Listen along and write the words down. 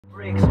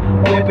Whipping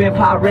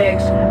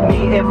Pyrex,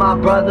 me and my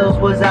brothers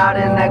was out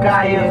in the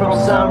Gaia from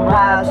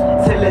sunrise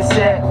till it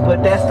set,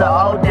 but that's the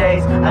old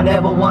days. I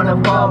never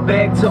wanna fall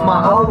back to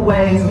my old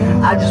ways.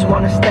 I just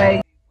wanna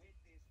stay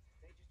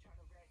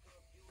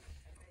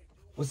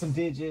with some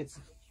digits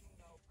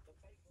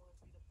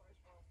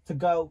to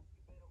go.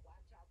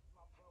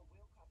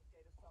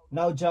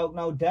 No joke,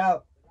 no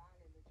doubt.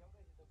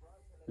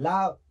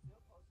 Loud,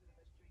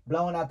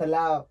 blowing out the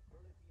loud.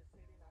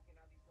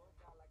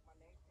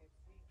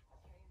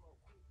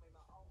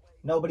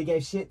 Nobody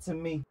gave shit to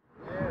me.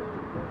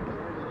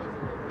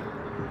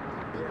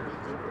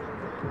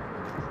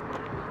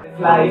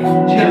 Life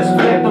just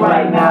flipped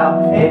right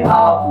now, and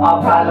all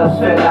our problems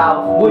fell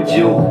out. Would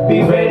you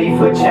be ready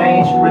for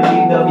change?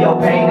 Relieved of your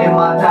pain and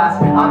my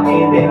thoughts. I'm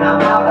in, then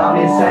I'm out, I'm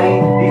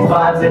insane. These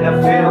vibes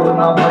interfere with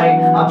my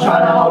brain. I'm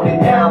trying to hold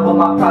it down, but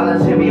my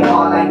problems hit me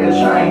hard like a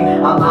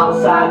train. I'm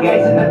outside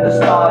gazing at the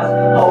stars,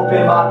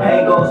 hoping my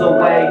pain goes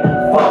away.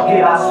 Fuck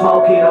it, I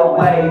smoke it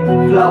away.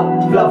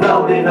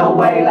 Floating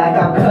away like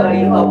I'm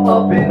cutting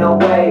up and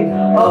away.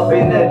 Up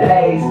in the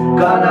days,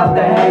 gone off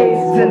the haze.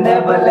 To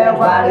never let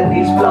ride in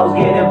these flows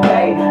getting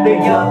paid. The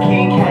young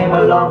king came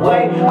a long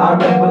way. I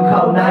remember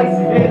cold nights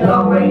and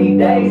long rainy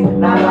days.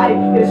 Now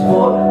life is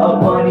full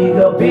of money,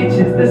 the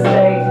bitches, the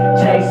stage.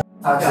 Chase.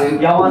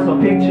 Y'all want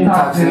some pictures?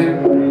 Toxic.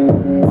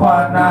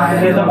 Quad 9,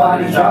 hit the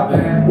body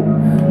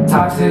dropping.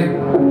 Toxic.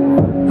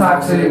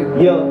 Toxic,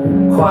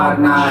 yeah. Quad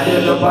 9,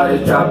 hit the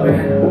body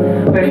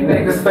dropping. Fake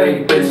niggas,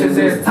 fake bitches,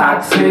 it's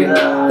toxic.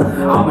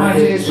 I'ma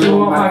hit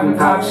you, I'm fucking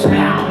top shit.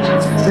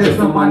 There's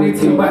no money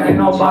team, but ain't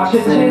no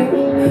boxing.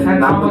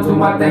 And I'ma do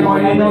my thing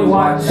while you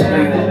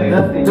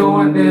watching.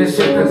 Doing this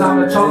shit cause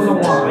I'm the chosen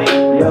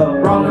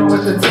one. Rolling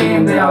with the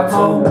team, they all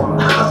told one.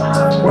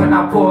 When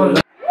I pull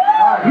up.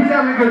 He's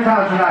having a good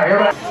time tonight.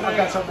 Everybody. I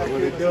got something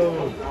to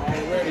do.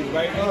 Ready,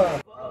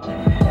 right?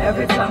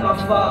 Every time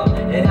I fall,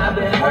 and I've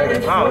been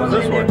hurting for a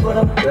minute, but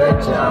I'm good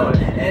down.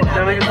 And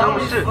I've been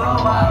going for a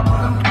while, but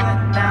I'm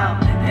good now.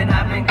 And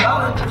I've been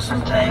going through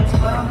some things,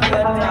 but I'm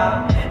good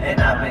now.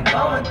 And I've been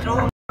going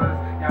through.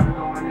 Yeah, we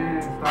going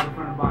in, starting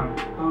from the bottom.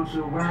 Don't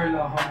you worry,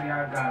 little homie, I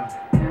got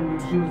him. Hand me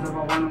shoes if I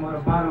want them with a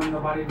bottom.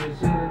 Nobody did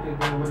shit if they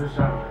did with a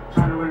shot.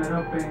 Trying to run it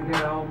up and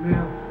get a whole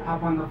meal.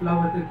 Hop on the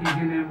floor with the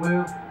kicking and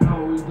wheel. Know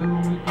what we do,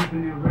 we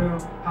keeping it real.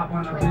 Hop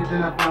on the beach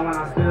and I flow when I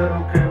still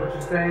don't care what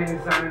you say,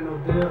 ain't signing no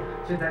deal.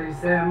 Shit that he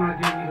said might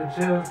give you the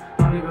chills.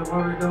 Don't even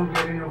worry, don't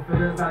get in your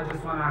feels. I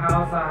just want a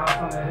house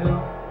on the hill.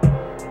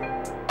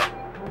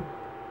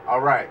 All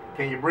right,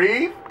 can you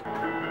breathe?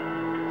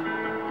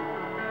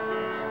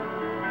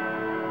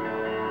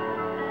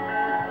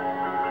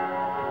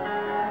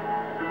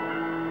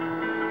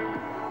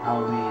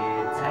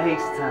 Homie, it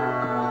takes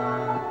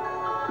time.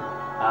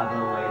 I've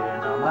been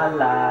waiting all my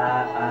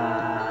life.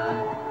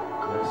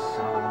 What's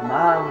on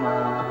my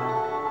mind?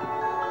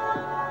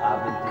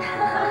 I've been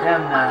thinking all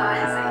damn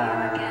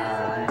night.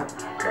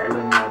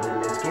 Rolling over,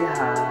 let's get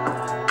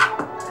high.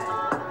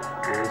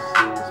 This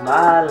is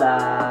my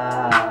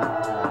life.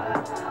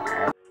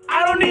 I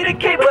don't need a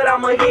cape, but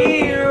I'm a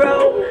hero.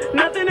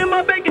 Nothing in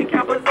my bank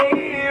account but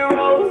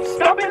zero.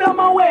 Stomping on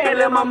my way and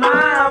let my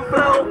mind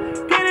flow.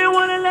 Didn't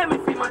wanna let me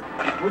see my.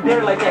 We did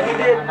it like that. He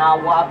did. Nah,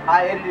 well,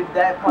 I edited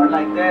that part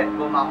like that,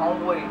 but my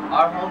homeboy,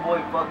 our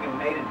homeboy, fucking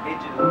made it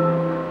digital.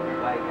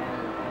 Like,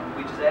 and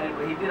we just edited.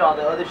 But he did all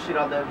the other shit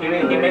on the. He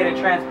made it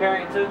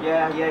transparent too.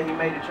 Yeah, he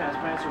made it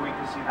transparent so we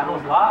can see. That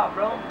was live,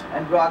 bro.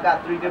 And bro, I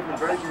got 3 different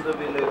versions of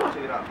it. Let's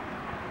check it out.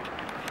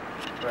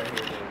 Right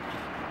here, dude.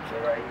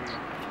 They're right here.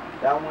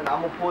 That one,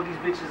 I'm gonna pull these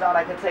bitches out.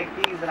 I can take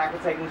these and I can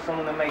take them to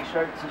someone to make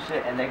shirts and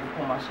shit, and they can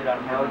pull my shit out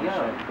of my yeah,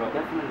 shirt, bro.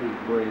 Definitely,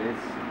 boy.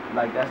 It's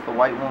like that's the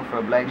white one for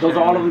a black shirt. Those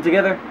are all of them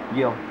together?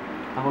 Yo.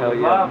 Hell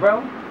yeah,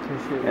 bro.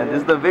 And this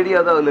is the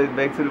video though. Look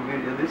back to the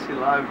video. This shit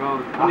live, bro.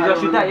 When did y'all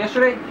shoot that?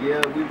 Yesterday? Yeah,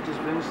 we just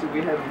finished it.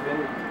 We haven't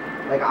finished.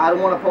 Like I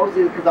don't want to post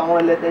it because I want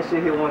to let that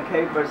shit hit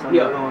 1K first on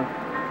the other one.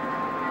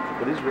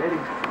 But it's ready.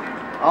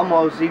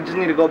 Almost. You just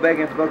need to go back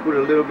and fuck with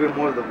a little bit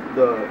more of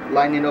the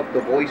lining up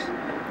the voice.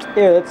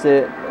 Yeah, that's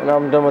it. And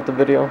I'm done with the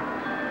video.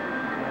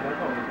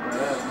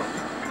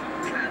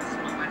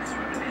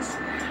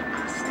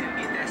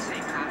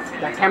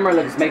 That camera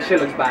makes shit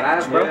looks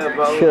badass, bro. Yeah,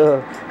 bro.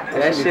 Yeah.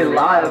 That shit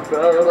live,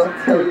 bro. I'm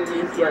telling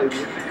you, it's like,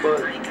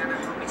 fuck.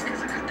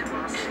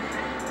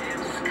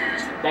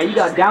 Yeah, you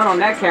got down on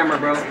that camera,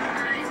 bro.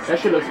 That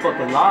shit looks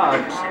fucking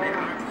live.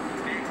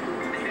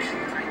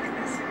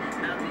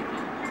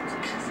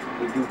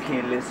 If you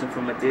can't listen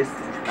from a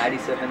distance,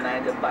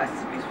 97.9 device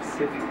to be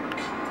specific.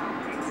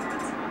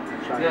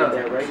 Trying to get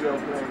that radio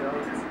play,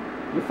 though.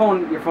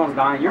 Your phone's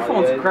dying. Your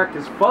phone's cracked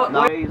as fuck.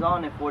 9 days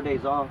on and 4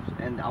 days off,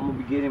 and I'm gonna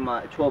be getting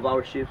my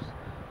 12-hour shifts.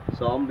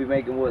 So I'm gonna be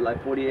making what,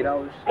 like 48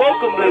 hours?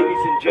 Welcome, ladies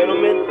and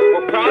gentlemen.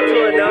 We're proud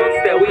to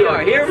announce that we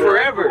are here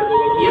forever.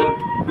 Yeah.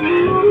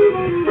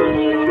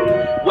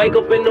 Wake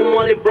up in the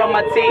morning, brush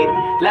my teeth.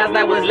 Last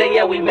night was late,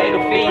 yeah, we made a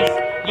feast.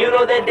 You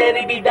know that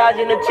daddy be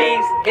dodging the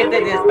cheeks. If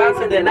they just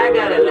bouncing, then I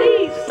gotta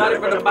leave.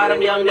 Started from the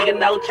bottom, young nigga,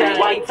 no change.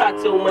 Why you talk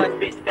too much,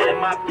 bitch, that in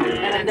my face.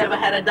 And I never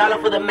had a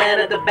dollar for the man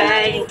at the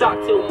bank. Talk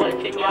too much,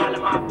 kick you all in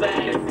my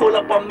face. Pull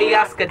up on me,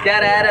 I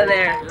skedaddle out of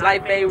there.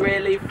 Life ain't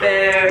really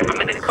fair.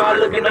 I'm in the car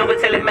looking over,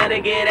 telling man to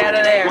get out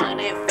of there.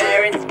 Want it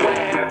fair and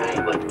square. I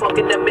ain't but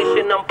fucking the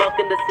mission, I'm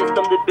fucking the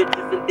system. The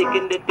bitches and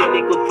thinking that then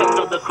they go touch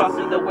on the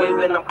crossing the wave.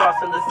 And I'm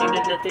crossing the sea,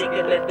 then they're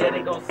thinking that then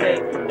they gon' say.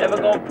 Never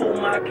gon' pull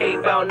my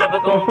cape out, never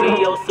gon' be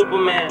your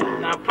Superman.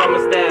 And I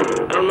promise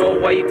that. I don't know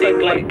why you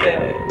think like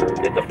that.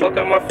 Get the fuck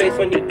out my face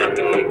when you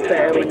thinking like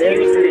that.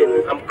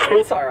 I'm cool.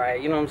 It's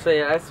alright, you know what I'm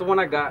saying? That's the one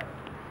I got.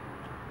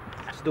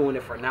 Just doing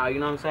it for now, you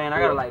know what I'm saying? I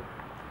got like,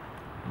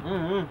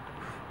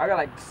 I got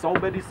like so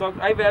many songs.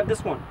 I even have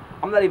this one.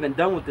 I'm not even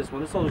done with this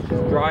one. This song is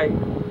just dry. You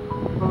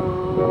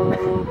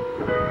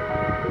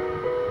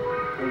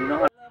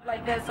know,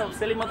 like that, so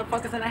silly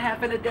motherfuckers and a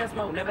half in a dance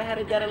mode. Never had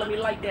a daddy let me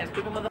like that.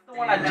 Stupid motherfucker. The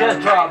one I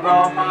just dropped,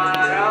 bro.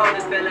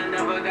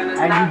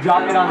 And you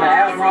drop it on the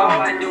app, bro?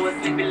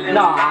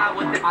 No,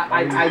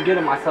 I did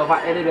it myself.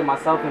 I edited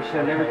myself and shit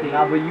and everything.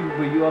 But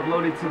you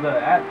upload it to the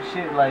app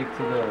shit, like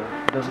to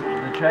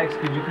the tracks,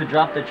 cause you could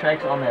drop the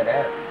tracks on that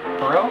app.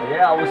 For real?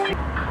 Yeah, I was.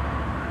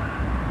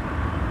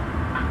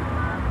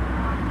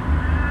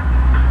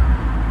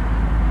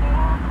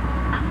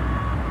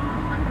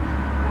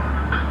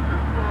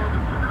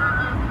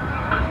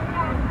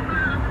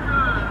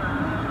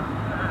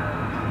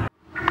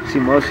 See,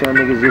 most y'all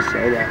niggas just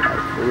say that,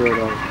 like, for real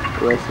though.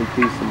 Rest in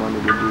peace to my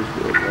nigga Juice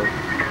WRLD, bro.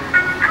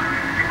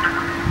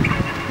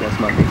 That's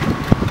my nigga.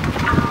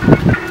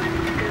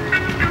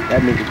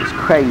 That nigga was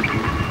crazy.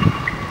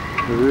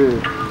 For real.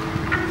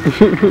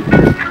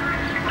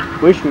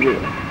 Wish we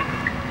did.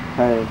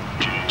 Hey.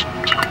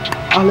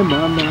 All in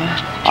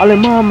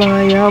my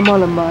mind, yeah, I'm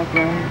all in my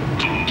grind.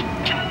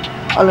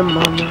 All in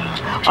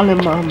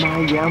my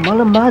mind, yeah, I'm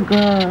all in my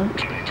grind.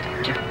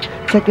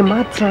 Taking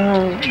my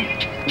time.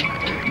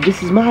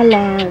 This is my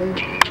life.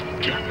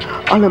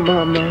 All in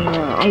my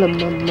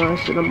mind,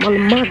 shit, I'm all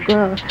in my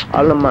grind.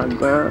 All in my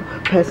grind,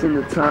 passing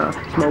the time.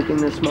 Smoking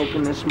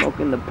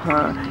the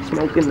pine.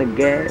 Smoking the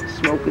gas,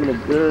 smoking the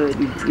good.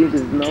 These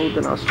niggas know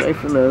that I'm straight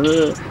from the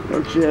hood.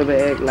 Don't you ever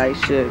act like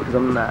shit, cause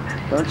I'm not.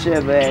 Don't you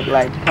ever act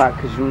like pot,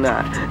 cause you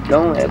not.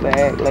 Don't ever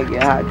act like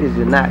you're hot, cause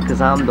you're not.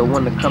 Cause I'm the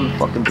one to come and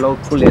fucking blow,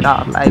 pull it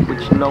out. Like, but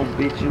you know,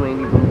 bitch, you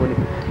ain't even with it.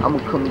 I'ma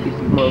come and get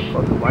these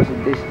motherfuckers, wash the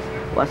dishes.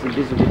 Watch the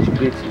dishes with you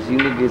bitches, you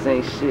niggas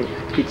ain't shit.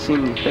 Hit you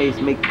in your face,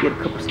 make you get a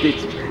couple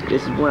stitches.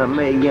 This is where I'm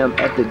at, yeah, I'm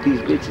after these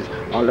bitches.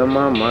 All in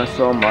my mind,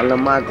 so I'm all in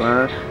my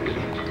grind.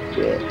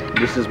 Yeah,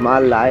 this is my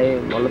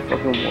life,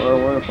 motherfucking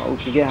world where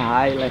folks can get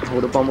high. Like,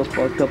 hold up, almost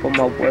fucked up on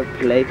my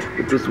wordplay.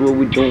 But this is what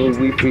we doing,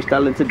 we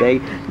freestyling today.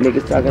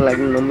 Niggas talking like,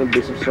 you know me,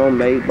 bitch, I'm so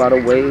made. By the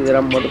way that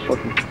I'm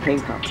motherfucking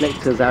can't complex.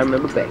 Cause I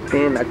remember back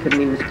then, I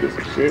couldn't even spit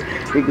some shit.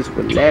 Niggas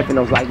were laughing,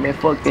 I was like, man,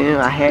 fuck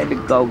them. I had to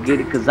go get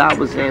it, cause I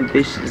was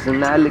ambitious. And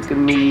now look at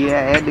me,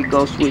 I had to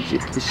go switch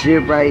it. The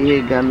shit right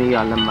here got me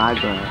all in my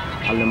grind.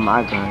 All in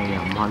my grind,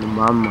 yeah, I'm all in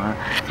my mind.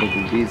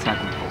 Niggas be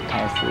talking about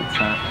past the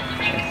time.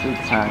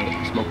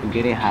 Smoking,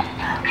 getting hot.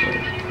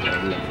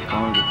 Go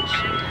and get this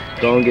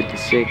shit. Go and get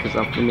this shit, cause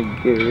I'm finna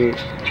get rich.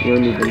 You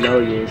don't even know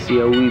yet. See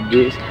how we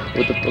bitch.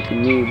 What the fuck you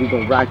mean? We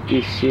gon' rock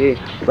this shit.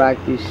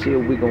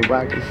 We gon'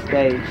 rock the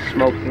stage.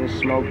 Smoking,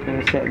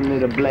 setting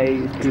it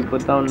ablaze. People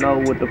don't know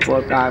what the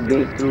fuck I've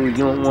been through. You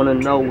don't wanna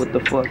know what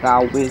the fuck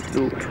I went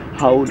through.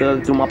 Hold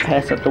up, do my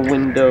pass out the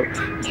window.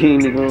 You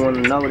ain't even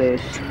wanna know that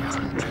shit.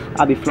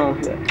 I be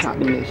flowing here,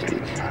 chopping this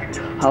shit.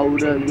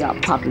 Hold up, y'all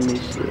popping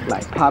this shit,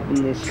 like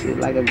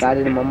I got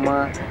it in my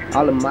mind.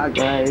 All of my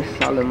grind,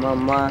 it's all in my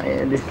mind,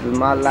 and this is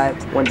my life,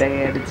 one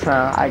day at a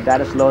time. I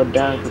gotta slow it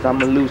down, cause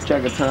I'ma lose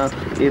track of time.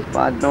 If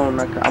I don't,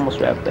 I'ma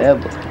rap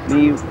forever.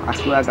 Me, I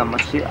swear I got my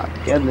shit all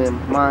together in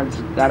my mind,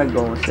 just gotta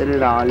go and set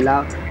it all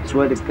out.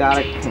 Swear to God,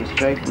 I came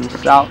straight from the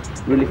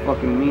south, really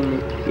fucking mean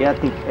it. Yeah, I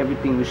think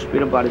everything you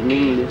spit about is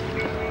meaningless.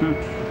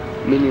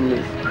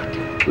 Meaningless.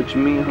 What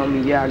you mean,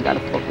 homie? Yeah, I got a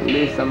fucking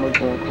list. I'ma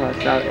go and cross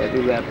out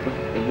every rapper,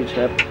 every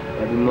trapper,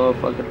 every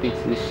motherfucker thinks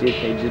this shit.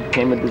 They just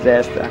became a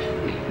disaster.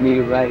 Me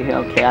right here,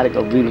 okay, I gotta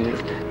go reading this.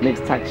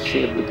 Niggas talk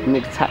shit, but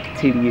niggas talk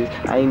tedious.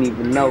 I ain't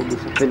even know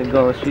this. I'm finna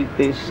go and shoot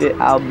this shit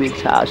out,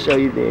 bitch. I'll show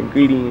you the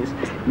ingredients.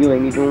 You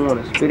ain't even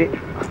wanna spit it.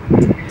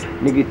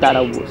 Nigga thought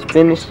I was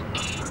finished.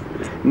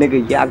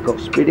 Nigga, yeah, I go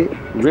spit it,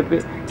 rip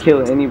it,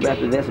 kill any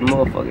rapper that's a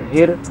motherfucking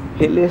hitter.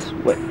 Hit list,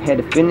 what, had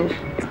to finish.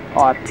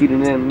 RP to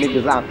them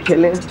niggas I'm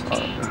killing.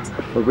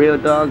 For real,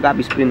 dog, I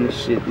be spinning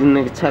this shit. These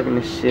niggas talking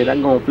this shit. I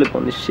gon' flip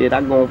on this shit.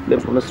 I gon'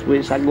 flip on the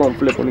switch. I gon'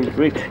 flip on these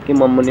bricks. Get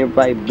my money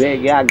right back.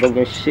 Yeah, I go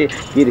get shit.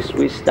 Get it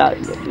switched out.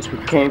 Yeah, bitch,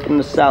 we came from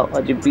the south.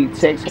 RGB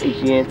text,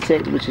 AGN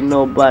text. What you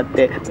know about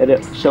that?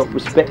 Better show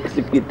respect. Cause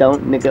if you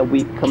don't, nigga,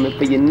 we coming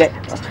for your neck.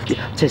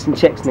 Yeah, chasing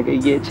checks,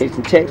 nigga. Yeah,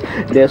 chasing checks.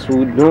 That's what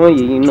we doing.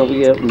 Yeah, you know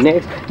we up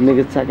next.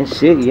 Niggas talking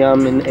shit. Yeah,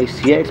 I'm in the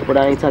ACX, but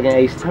I ain't talking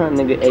Ace Time,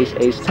 nigga.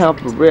 Ace Time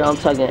for real. I'm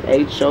talking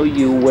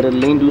HOU. What a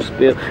lean do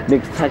spill.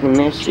 Niggas talking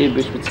that shit.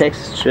 bitch for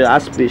Texas shit. I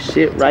spit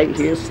shit right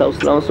here, so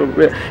slow and so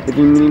real. If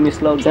you need me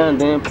slow down,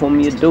 then pull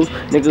me a deuce.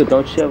 Nigga,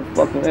 don't you ever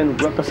fucking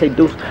interrupt. I say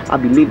deuce. I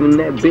be leaving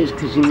that bitch,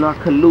 cause you know I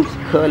cut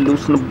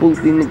loose in the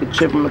booth. These niggas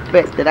tripping the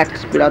fact that I can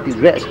spit out these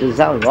raps, cause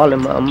I'm all in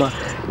my mind.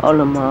 All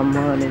of my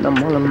money, and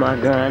I'm all in my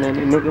grind. And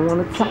the nigga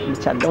wanna talk,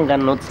 bitch, I don't got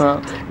no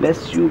time.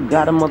 Unless you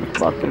got a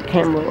motherfucking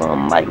camera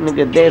on mic,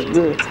 nigga, that's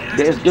good.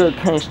 That's good,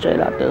 came straight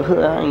out the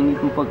hood, I ain't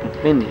even fucking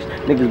finished.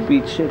 Niggas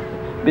be tripping,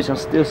 bitch, I'm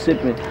still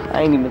sipping.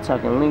 I ain't even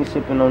talking lean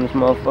sipping on this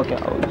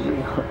motherfucking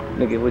OG.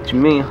 Nigga, what you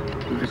mean?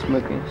 You just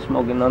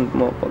smoking on this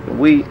motherfucking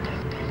weed.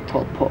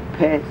 Pop,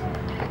 pass.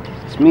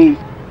 It's me.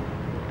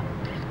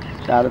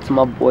 Shout out to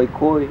my boy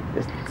Corey,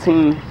 that's the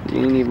team. You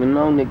ain't even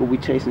know, nigga, we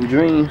chasing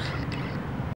dreams.